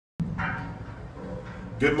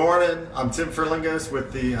Good morning, I'm Tim Ferlingos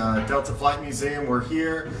with the Delta Flight Museum. We're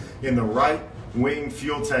here in the right wing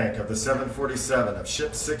fuel tank of the 747 of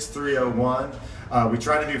ship 6301. We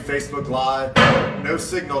try to do Facebook Live, no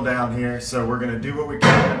signal down here, so we're going to do what we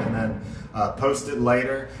can and then post it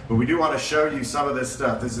later. But we do want to show you some of this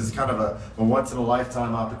stuff. This is kind of a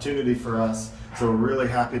once-in-a-lifetime opportunity for us, so we're really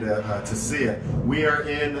happy to see it. We are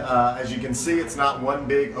in, as you can see, it's not one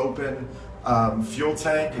big open fuel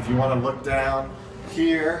tank. If you want to look down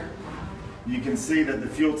here, you can see that the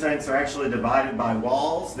fuel tanks are actually divided by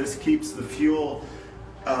walls. This keeps the fuel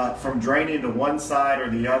from draining to one side or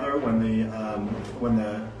the other when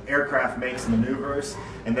the aircraft makes maneuvers.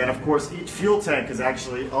 And then of course each fuel tank is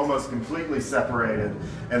actually almost completely separated,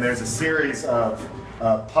 and there's a series of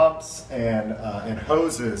pumps and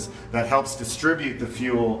hoses that helps distribute the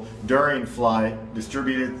fuel during flight,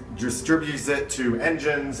 distributes it to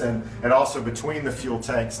engines and also between the fuel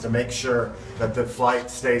tanks to make sure that the flight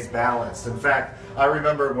stays balanced. In fact, I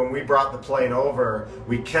remember when we brought the plane over,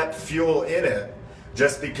 we kept fuel in it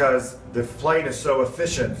just because the plane is so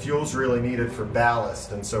efficient. Fuel's really needed for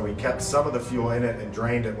ballast, and so we kept some of the fuel in it and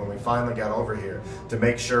drained it when we finally got over here to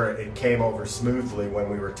make sure it came over smoothly when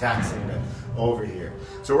we were taxiing it over here.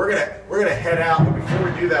 So we're gonna head out, but before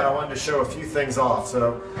we do that, I wanted to show a few things off.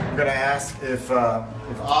 So I'm gonna ask if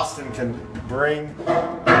Austin can bring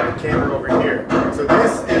the camera over here. So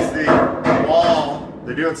this is the wall.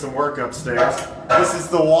 They're doing some work upstairs. This is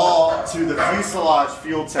the wall to the fuselage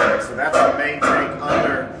fuel tank. So that's the main tank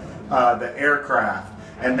under the aircraft.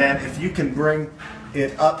 And then if you can bring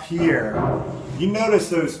it up here, you notice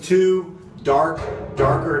those two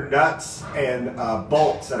darker nuts and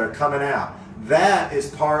bolts that are coming out. That is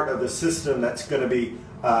part of the system that's going to be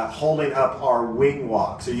holding up our wing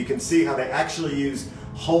walk. So you can see how they actually use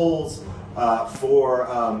holes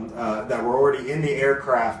that were already in the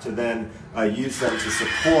aircraft to then use them to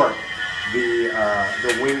support the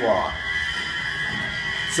wing walk.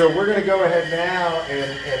 So we're going to go ahead now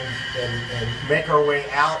and make our way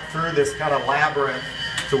out through this kind of labyrinth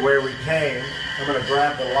to where we came. I'm going to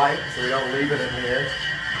grab the light so we don't leave it in here.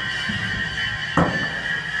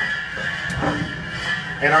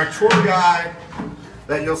 And our tour guide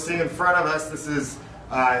that you'll see in front of us, this is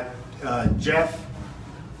Jeff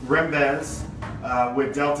Rembez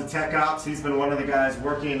with Delta Tech Ops. He's been one of the guys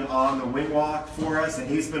working on the wing walk for us, and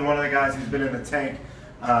he's been one of the guys who's been in the tank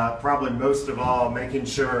probably most of all, making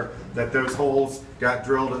sure that those holes got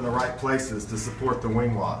drilled in the right places to support the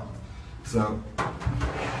wing walk. So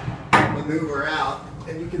maneuver out,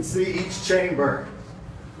 and you can see each chamber.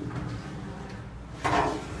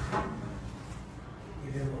 I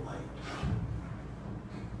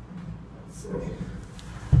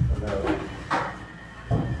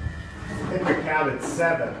think we counted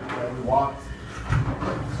 7 that we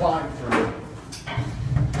climbed through.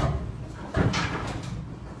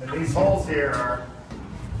 And these holes here are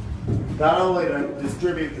not only to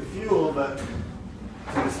distribute the fuel, but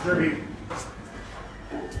to distribute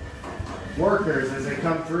workers as they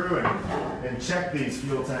come through and check these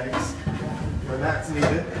fuel tanks when that's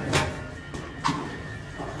needed.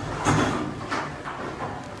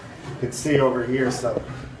 You can see over here some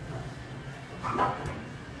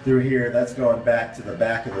through here, that's going back to the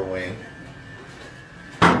back of the wing.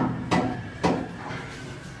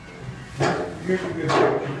 Here's a good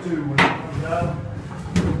picture too, when it comes down,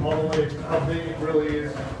 all the way how big it really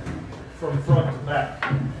is from front to back.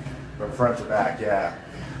 From front to back, yeah.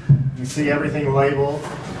 You see everything labeled,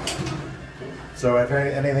 so if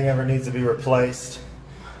anything ever needs to be replaced,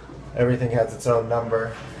 everything has its own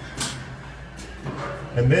number.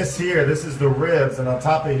 And this here, this is the ribs, and on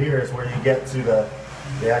top of here is where you get to the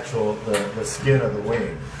actual skin of the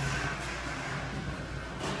wing.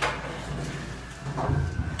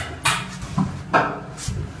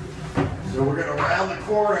 So we're going to round the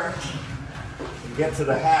corner and get to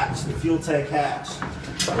the hatch, the fuel tank hatch,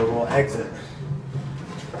 where we'll exit.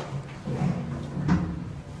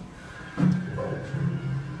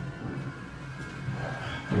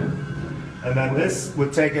 And then this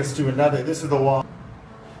would take us to another, this is the wall.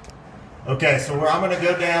 Okay, so I'm going to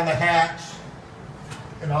go down the hatch,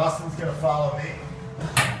 and Austin's going to follow me.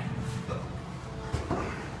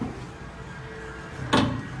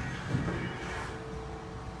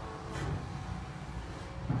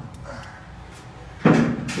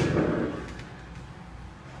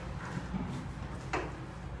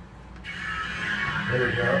 There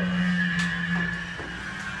we go.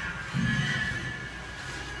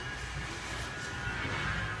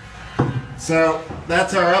 So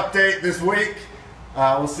that's our update this week.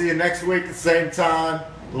 We'll see you next week at the same time.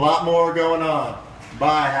 A lot more going on.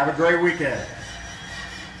 Bye. Have a great weekend.